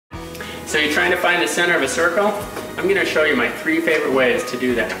So you're trying to find the center of a circle? I'm going to show you my 3 favorite ways to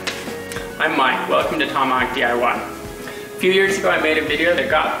do that. I'm Mike, welcome to Tomahawk DIY. A few years ago I made a video that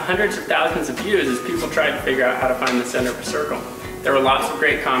got hundreds of thousands of views as people tried to figure out how to find the center of a circle. There were lots of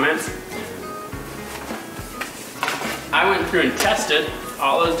great comments. I went through and tested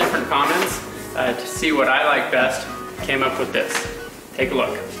all those different comments to see what I like best. Came up with this. Take a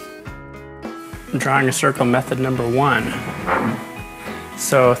look. Drawing a circle method number 1.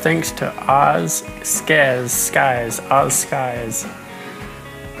 So thanks to Oz Skies,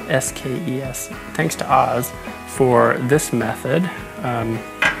 S-K-E-S. Thanks to Oz for this method.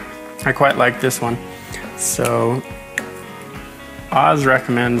 I quite like this one. So Oz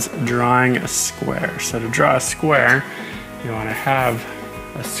recommends drawing a square. So to draw a square, you want to have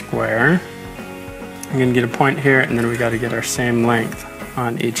a square. I'm going to get a point here, and then we got to get our same length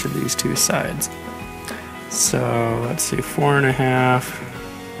on each of these 2 sides. So let's see, 4.5.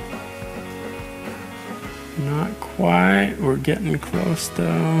 Not quite, we're getting close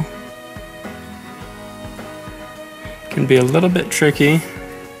though. Can be a little bit tricky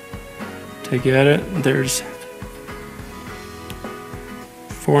to get it. There's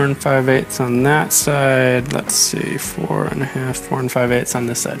 4 5/8 on that side. Let's see, 4.5, 4 5/8 on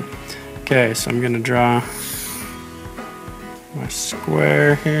this side. Okay, so I'm gonna draw my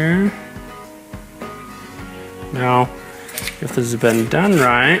square here. Now, if this has been done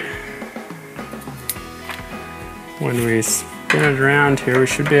right, when we spin it around here, we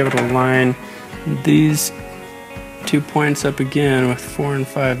should be able to line these 2 points up again with 4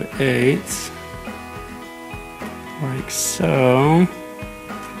 5/8, like so,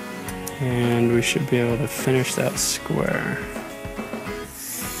 and we should be able to finish that square.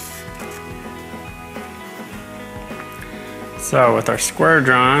 So with our square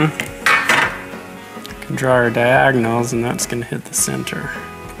drawn, we can draw our diagonals, and that's going to hit the center.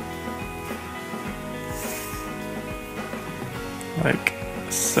 Like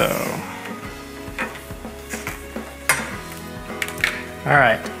so.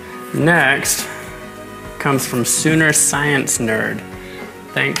 Alright, next comes from Sooner Science Nerd.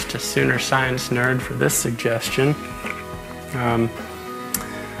 Thanks to Sooner Science Nerd for this suggestion. The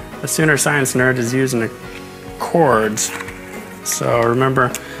Sooner Science Nerd is using a chords. So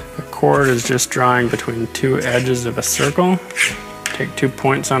remember, a chord is just drawing between 2 edges of a circle. Take 2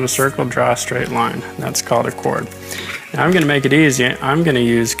 points on a circle, draw a straight line. That's called a chord. Now I'm going to make it easy. I'm going to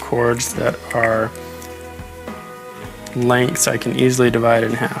use chords that are lengths I can easily divide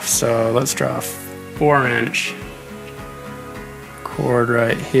in half. So let's draw a 4-inch chord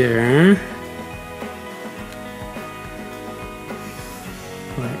right here.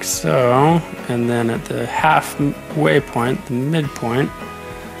 Like so. And then at the halfway point, the midpoint,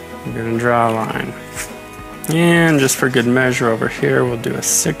 I'm going to draw a line. And just for good measure over here, we'll do a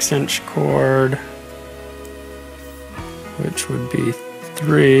 6-inch chord, which would be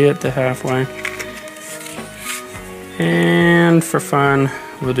 3 at the halfway. And for fun,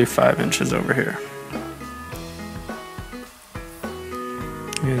 we'll do 5 inches over here.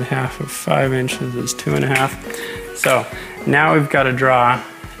 And half of 5 inches is 2.5. So now we've got to draw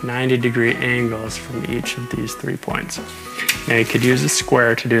 90-degree angles from each of these 3 points. Now you could use a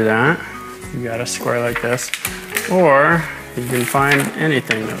square to do that. You got a square like this. Or you can find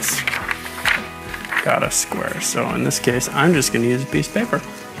anything that's got a square. So in this case, I'm just going to use a piece of paper,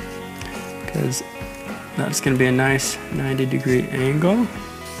 because that's going to be a nice 90-degree angle.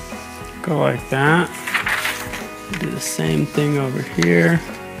 Go like that. Do the same thing over here.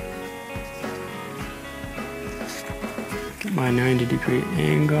 Get my 90-degree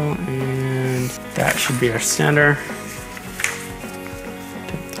angle, and that should be our center.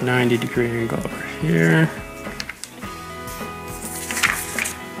 Take the 90-degree angle over here.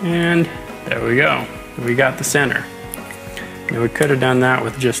 And there we go. We got the center. Now we could have done that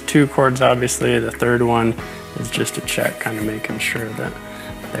with just 2 chords, obviously. The third one is just a check, kind of making sure that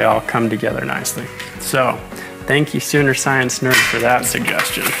they all come together nicely. So, thank you Sooner Science Nerd for that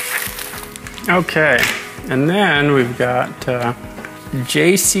suggestion. Okay, and then we've got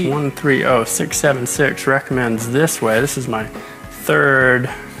JC130676 recommends this way. This is my 3rd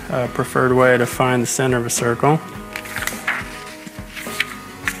preferred way to find the center of a circle.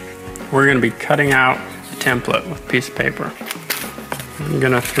 We're going to be cutting out a template with a piece of paper. I'm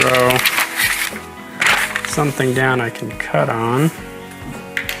going to throw something down I can cut on.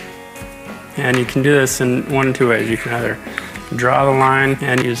 And you can do this in 1 of 2 ways. You can either draw the line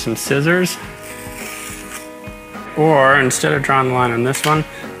and use some scissors, or instead of drawing the line on this one,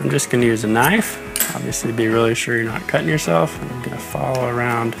 I'm just going to use a knife. Obviously be really sure you're not cutting yourself. I'm going to follow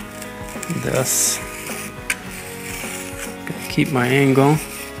around this. I'm going to keep my angle.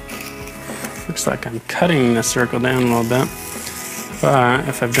 Looks like I'm cutting the circle down a little bit, but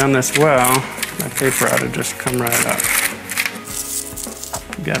if I've done this well, my paper ought to just come right up.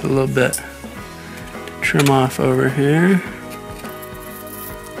 Got a little bit to trim off over here.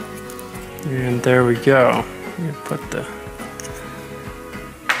 And there we go. Let me put the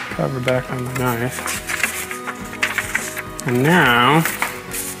cover back on the knife. And now,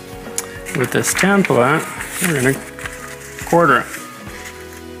 with this template, we're gonna quarter it.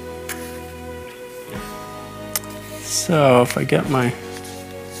 So if I get my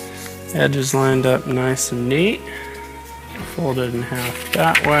edges lined up nice and neat, fold it in half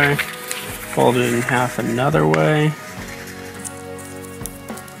that way, fold it in half another way.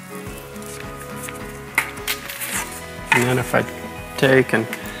 And then if I take and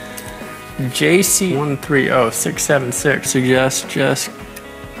JC130676 suggests just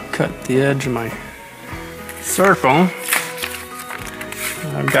cut the edge of my circle,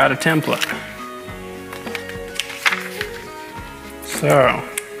 I've got a template. So,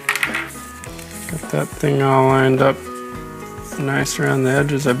 got that thing all lined up nice around the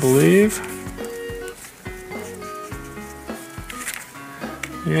edges, I believe.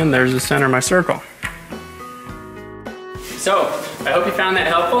 And there's the center of my circle. So, I hope you found that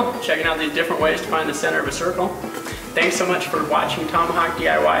helpful, checking out these different ways to find the center of a circle. Thanks so much for watching Tomahawk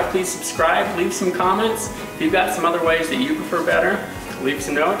DIY. Please subscribe, leave some comments. If you've got some other ways that you prefer better, leave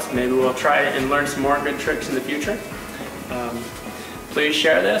some notes. Maybe we'll try and learn some more good tricks in the future. Please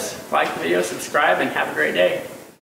share this, like the video, subscribe, and have a great day.